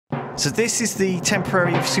So this is the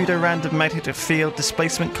temporary pseudo-random magnetic field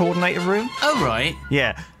displacement coordinator room. Oh, right.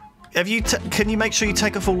 Yeah. Have you? Can you make sure you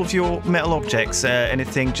take off all of your metal objects?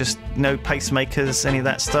 Anything? Just no pacemakers, any of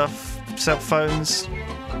that stuff? Cell phones?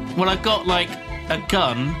 Well, I've got, like, a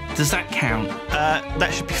gun. Does that count?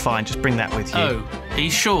 That should be fine. Just bring that with you. Oh, are you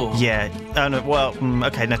sure? Yeah. Oh, no, well,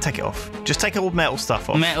 okay, no, take it off. Just take all metal stuff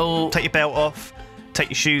off. Metal. Take your belt off. Take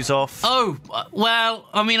your shoes off. Oh, well,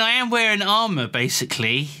 I mean, I am wearing armour,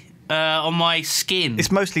 basically, on my skin.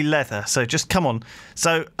 It's mostly leather, so just come on.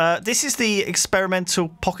 So this is the experimental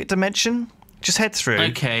pocket dimension. Just head through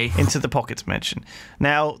into the pocket dimension.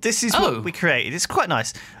 Now, this is what we created. It's quite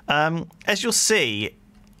nice. As you'll see,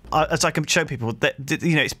 as I can show people, that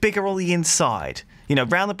it's bigger on the inside.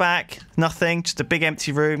 Round the back, nothing, just a big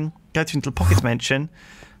empty room. Go through into the pocket dimension,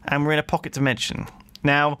 and we're in a pocket dimension.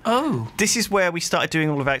 Now, this is where we started doing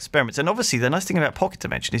all of our experiments. And obviously, the nice thing about Pocket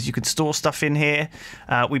Dimension is you can store stuff in here.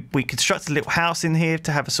 We constructed a little house in here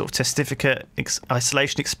to have a sort of testificate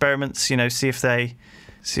isolation experiments, see if they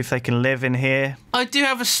can live in here. I do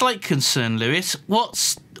have a slight concern, Lewis.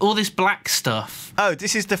 What's all this black stuff? Oh,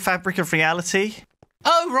 this is the fabric of reality.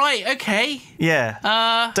 Oh, right, okay.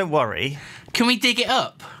 Yeah. Don't worry. Can we dig it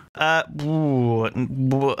up? Not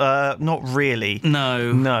really.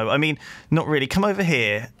 No. I mean, not really. Come over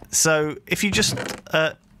here. So if you just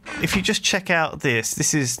check out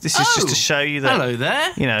this is just to show you that. Hello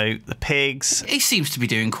there. The pigs. He seems to be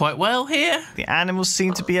doing quite well here. The animals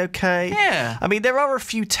seem to be okay. Yeah. I mean, there are a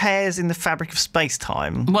few tears in the fabric of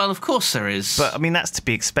space-time. Well, of course there is. But I mean, that's to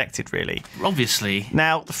be expected, really. Obviously.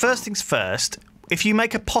 Now, the first things first. If you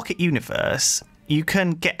make a pocket universe, you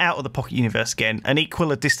can get out of the pocket universe again and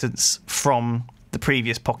equal a distance from the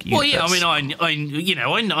previous pocket universe. Well, yeah, I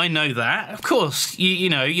mean, I know that. Of course,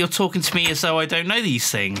 you're talking to me as though I don't know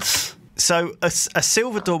these things. So a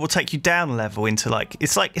silver door will take you down a level into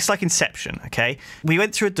it's like Inception, okay? We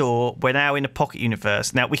went through a door, we're now in a pocket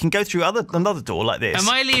universe. Now we can go through another door like this. Am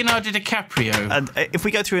I Leonardo DiCaprio? And if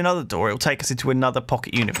we go through another door, it'll take us into another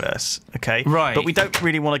pocket universe, okay? Right. But we don't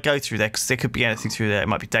really want to go through there because there could be anything through there. It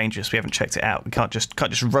might be dangerous. We haven't checked it out. We can't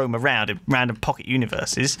just roam around in random pocket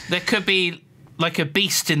universes. There could be like a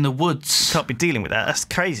beast in the woods. Can't be dealing with that. That's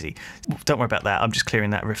crazy. Don't worry about that. I'm just clearing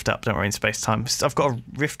that rift up. Don't worry, in space-time. I've got a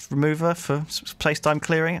rift remover for space-time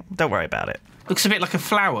clearing. Don't worry about it. Looks a bit like a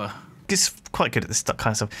flower. It's quite good at this kind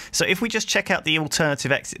of stuff. So if we just check out the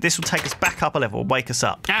alternative exit, this will take us back up a level, wake us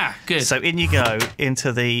up. Ah, good. So in you go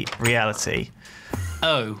into the reality.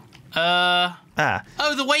 Oh,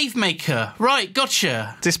 the wave maker. Right,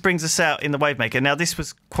 gotcha. This brings us out in the wave maker. Now, this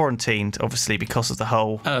was quarantined, obviously, because of the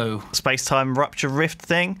whole space-time rupture rift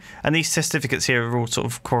thing. And these certificates here are all sort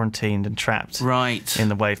of quarantined and trapped in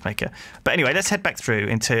the wave maker. But anyway, let's head back through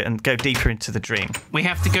and go deeper into the dream. We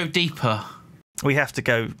have to go deeper. We have to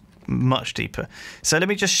go much deeper. So let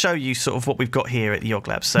me just show you sort of what we've got here at the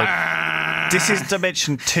YogLabs. So this is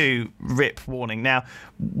Dimension 2 RIP warning. Now,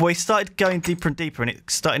 we started going deeper and deeper, and it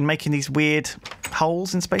started making these weird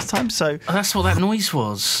holes in space-time. So that's what that noise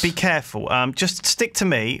was. Be careful. Just stick to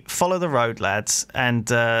me, follow the road, lads, and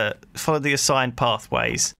follow the assigned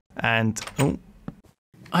pathways. And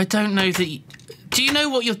I don't know that. Do you know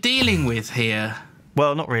what you're dealing with here?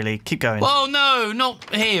 Well, not really. Keep going. Oh, no,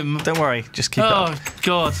 not him. Don't worry. Just keep up. Oh,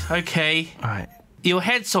 God. Okay. All right. Your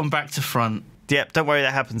head's on back to front. Yep, don't worry.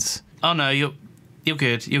 That happens. Oh, no, you're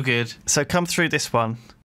good. You're good. So come through this one.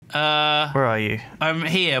 Where are you? I'm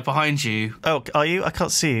here, behind you. Oh, are you? I can't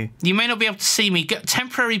see you. You may not be able to see me.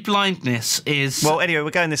 Temporary blindness is... Well, anyway,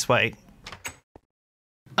 we're going this way.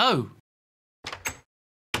 Oh.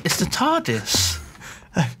 It's the TARDIS.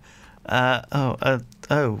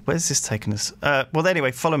 Where's this taking us? Well,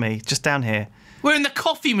 anyway, follow me. Just down here. We're in the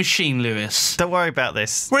coffee machine, Lewis. Don't worry about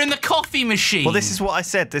this. We're in the coffee machine. Well, this is what I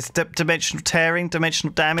said. There's dimensional tearing,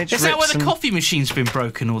 dimensional damage. Is that why the coffee machine's been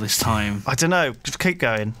broken all this time? I don't know. Just keep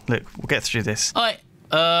going. Look, we'll get through this. What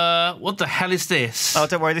the hell is this? Oh,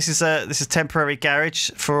 don't worry. This is temporary garage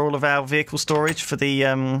for all of our vehicle storage for the.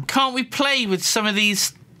 Can't we play with some of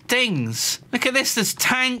these things? Look at this. There's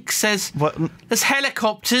tanks. There's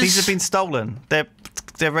helicopters. These have been stolen. They're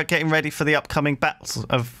getting ready for the upcoming battles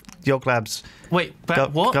of YogLabs. Wait,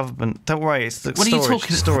 what? Government. Don't worry. It's the what storage. Are you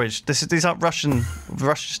talking? Storage. These aren't Russian.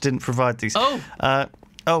 Russia didn't provide these. Oh.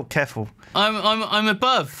 Careful. I'm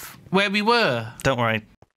above where we were. Don't worry.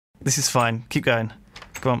 This is fine. Keep going.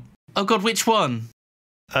 Go on. Oh God, which one?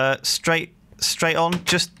 Straight on.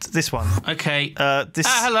 Just this one. Okay. This.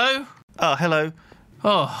 Hello. Oh, hello.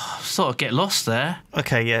 Oh, sort of get lost there.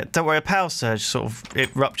 Okay, yeah. Don't worry. A power surge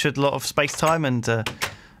it ruptured a lot of space-time and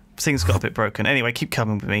things got a bit broken. Anyway, keep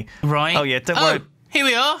coming with me. Right. Oh yeah. Don't worry. Here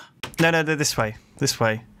we are. No. This way. This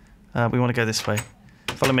way. We want to go this way.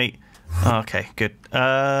 Follow me. Oh, okay, good.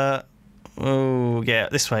 Oh, yeah,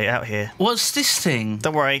 this way, out here. What's this thing?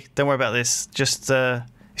 Don't worry about this. Just,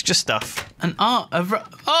 it's just stuff. An art of...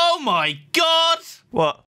 Oh, my God!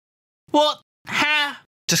 What? What? How?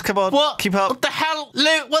 Just come on. What? Keep up. What the hell?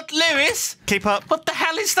 What, Lewis? Keep up. What the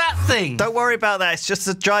hell is that thing? Don't worry about that. It's just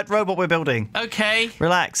a giant robot we're building. Okay.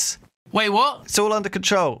 Relax. Wait, what? It's all under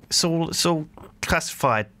control. It's all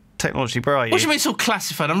classified technology. Where are you? What do you mean it's all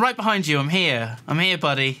classified? I'm right behind you. I'm here. I'm here,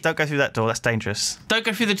 buddy. Don't go through that door. That's dangerous. Don't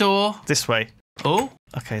go through the door. This way. Oh.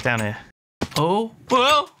 Okay, down here. Oh.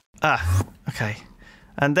 Whoa. Ah, okay.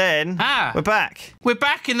 And then we're back. We're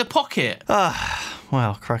back in the pocket. Ah,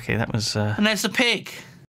 well, crikey, that was... And there's the pig.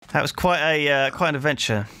 That was quite an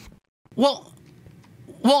adventure. What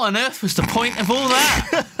on earth was the point of all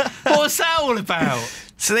that? What was that all about?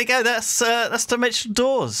 So there you go. That's dimensional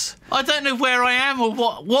doors. I don't know where I am or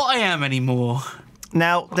what I am anymore.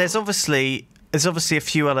 Now, there's obviously a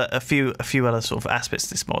few other sort of aspects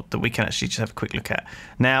to this mod that we can actually just have a quick look at.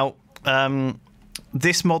 Now,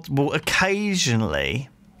 this mod will occasionally,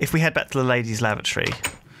 if we head back to the ladies' lavatory.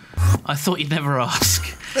 I thought you'd never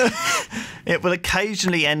ask. It will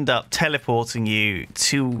occasionally end up teleporting you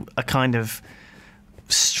to a kind of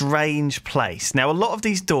strange place. Now, a lot of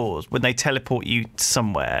these doors, when they teleport you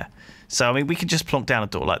somewhere, so I mean, we could just plonk down a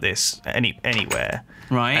door like this anywhere,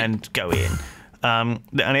 right, and go in, and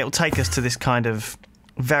it'll take us to this kind of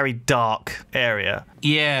very dark area.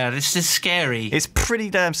 Yeah, this is scary. It's pretty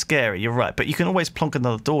damn scary. You're right, but you can always plonk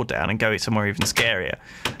another door down and go somewhere even scarier.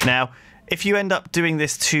 Now, if you end up doing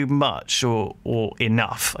this too much or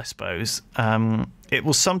enough, I suppose, it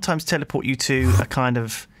will sometimes teleport you to a kind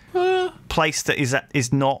of place that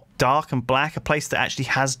is not dark and black, a place that actually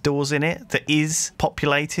has doors in it, that is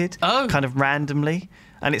populated kind of randomly,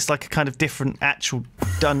 and it's like a kind of different actual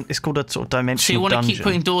it's called a sort of dimensional dungeon. So you want to keep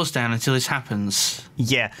putting doors down until this happens?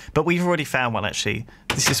 Yeah, but we've already found one, actually.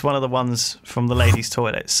 This is one of the ones from the ladies'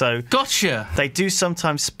 toilet. So gotcha. They do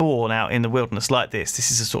sometimes spawn out in the wilderness like this.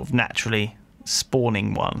 This is a sort of naturally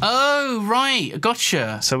spawning one. Oh, right.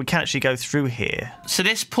 Gotcha. So we can actually go through here. So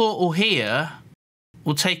this portal here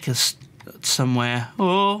will take us somewhere.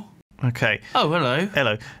 Oh. Okay. Oh, hello.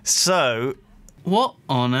 Hello. So... what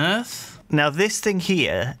on earth? Now, this thing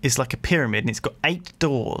here is like a pyramid, and it's got 8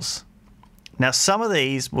 doors. Now, some of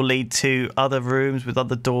these will lead to other rooms with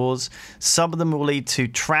other doors. Some of them will lead to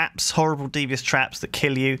traps, horrible, devious traps that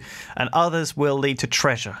kill you. And others will lead to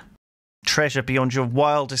treasure. Treasure beyond your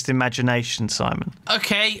wildest imagination, Simon.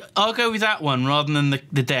 Okay, I'll go with that one rather than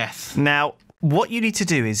the death. Now, what you need to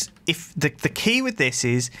do is, if the key with this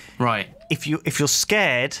is... right. If you're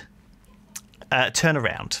scared, turn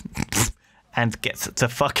around. And get the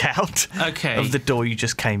fuck out of the door you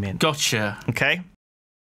just came in. Gotcha. Okay?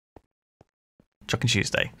 Jock and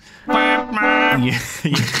Tuesday.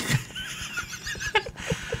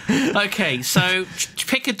 Okay, so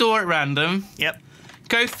pick a door at random. Yep.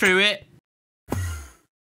 Go through it.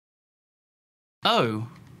 Oh.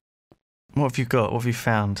 What have you got? What have you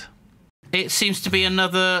found? It seems to be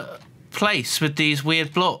another place with these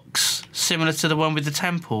weird blocks, similar to the one with the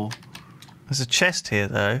temple. There's a chest here,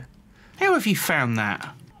 though. How have you found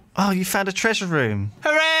that? Oh, you found a treasure room.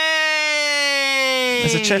 Hooray!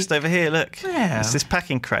 There's a chest over here, look. Yeah. It's this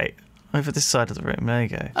packing crate over this side of the room. There you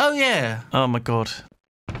go. Oh, yeah. Oh, my God.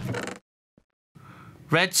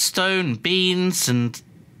 Redstone, beans, and...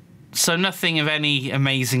 so nothing of any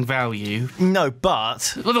amazing value. No,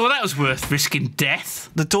 but... well, that was worth risking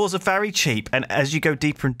death. The doors are very cheap, and as you go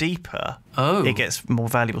deeper and deeper, it gets more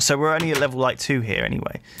valuable. So we're only at level like 2 here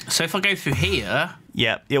anyway. So if I go through here...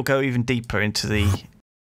 yeah, you'll go even deeper into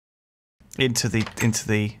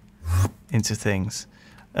things.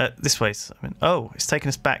 This way, Simon. Oh, it's taking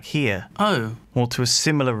us back here. Oh. Or to a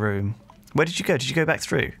similar room. Where did you go? Did you go back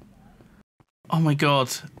through? Oh, my God.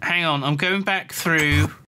 Hang on, I'm going back through...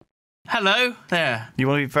 hello there. You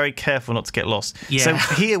want to be very careful not to get lost. Yeah. So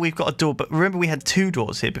here we've got a door, but remember we had 2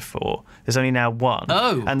 doors here before. There's only now 1.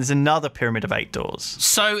 Oh. And there's another pyramid of 8 doors.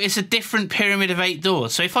 So it's a different pyramid of 8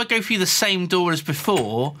 doors. So if I go through the same door as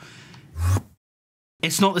before,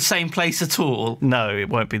 it's not the same place at all. No, it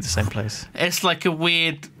won't be the same place. It's like a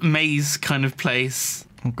weird maze kind of place.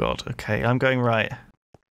 Oh, God. Okay, I'm going right.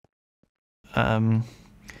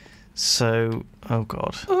 So, oh,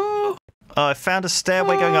 God. Oh. Oh, I found a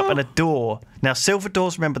stairway going up and a door. Now, silver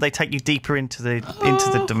doors, remember, they take you deeper into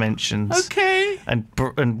the dimensions. Okay. And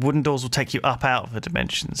wooden doors will take you up out of the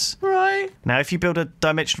dimensions. Right. Now, if you build a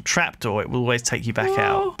dimensional trapdoor, it will always take you back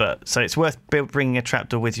out. But so it's worth bringing a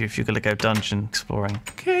trapdoor with you if you're going to go dungeon exploring.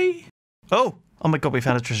 Okay. Oh my God, we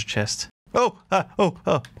found a treasure chest. Oh,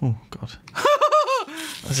 God.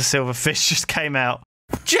 There's a silverfish just came out.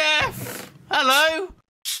 Jeff! Hello?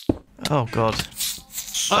 Oh, God.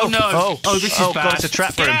 Oh, no. Oh, this is bad. God, it's a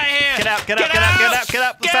trap room. Get out of here. Get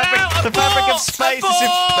out. The fabric of space is...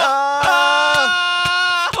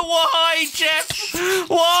 Why, Jeff?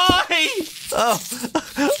 Why? Oh,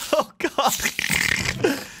 God.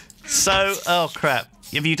 So, oh, crap.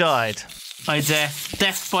 Have you died?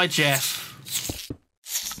 Death by Jeff.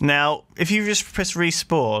 Now, if you just press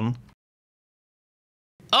respawn...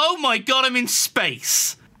 Oh, my God, I'm in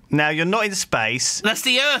space. Now, you're not in space. That's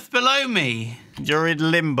the Earth below me. You're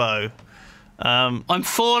in limbo. I'm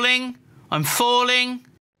falling.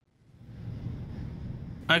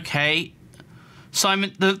 Okay.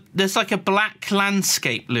 Simon, there's like a black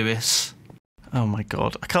landscape, Lewis. Oh, my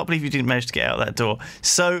God. I can't believe you didn't manage to get out that door.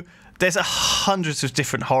 So, there's hundreds of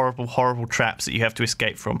different horrible, horrible traps that you have to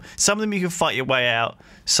escape from. Some of them you can fight your way out.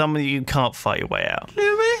 Some of them you can't fight your way out.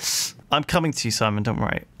 Lewis? I'm coming to you, Simon. Don't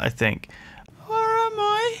worry, I think. Where am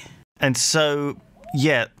I? And so...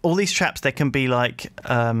 yeah, all these traps, they can be like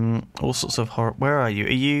all sorts of horror. Where are you? Are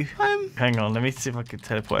you... Hang on, let me see if I can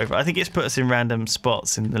teleport over. I think it's put us in random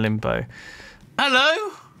spots in the limbo.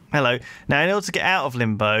 Hello? Now, in order to get out of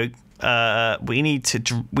limbo, we need to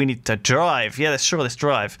drive. Yeah, let's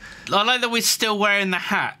drive. I like that we're still wearing the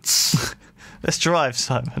hats. Let's drive,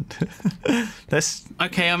 Simon.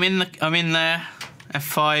 Okay, I'm in there.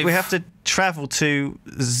 F5. We have to travel to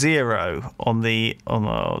 0 on the...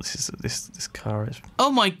 Oh, this car is... Oh,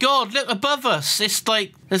 my God, look above us. It's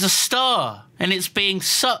like there's a star, and it's being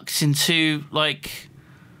sucked into, like,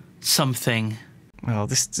 something. Oh,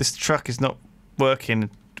 this truck is not working.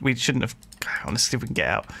 We shouldn't have... Let's see if we can get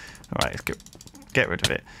out. All right, let's get rid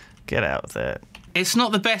of it. Get out of there. It's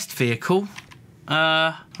not the best vehicle. All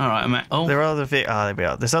right, I'm at... Oh. There are other there we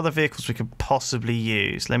are. There's other vehicles we could possibly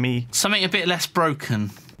use. Let me... Something a bit less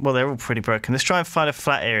broken. Well, they're all pretty broken. Let's try and find a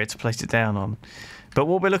flat area to place it down on. But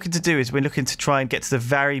what we're looking to do is we're looking to try and get to the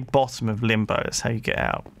very bottom of limbo. That's how you get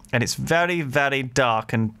out. And it's very, very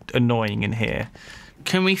dark and annoying in here.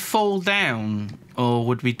 Can we fall down, or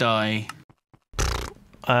would we die?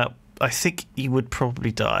 I think you would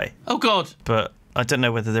probably die. Oh, God. But I don't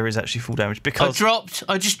know whether there is actually fall damage because...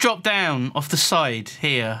 I just dropped down off the side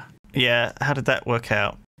here. Yeah, how did that work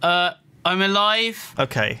out? I'm alive.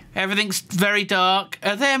 Okay. Everything's very dark.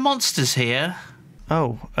 Are there monsters here?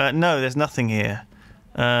 Oh, no, there's nothing here.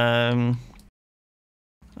 All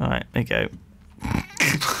right, there you go.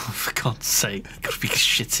 For God's sake, you could be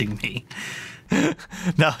shitting me.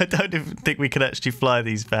 No, I don't even think we can actually fly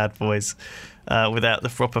these bad boys without the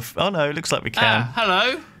proper... Oh, no, it looks like we can.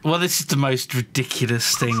 Hello. Well, this is the most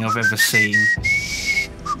ridiculous thing I've ever seen.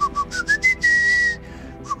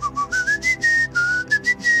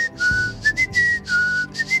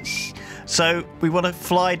 So, we want to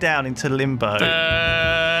fly down into limbo.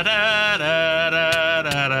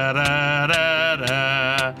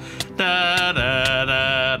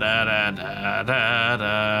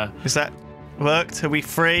 Is that worked? Are we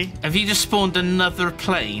free? Have you just spawned another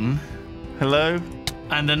plane? Hello?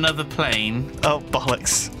 And another plane? Oh,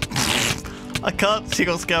 bollocks. I can't see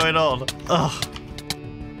what's going on.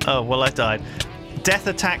 Oh, well, I died. Death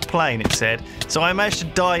attack plane, it said. So I managed to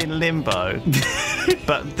die in limbo.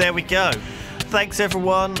 But there we go. Thanks,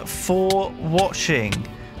 everyone, for watching.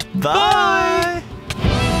 Bye.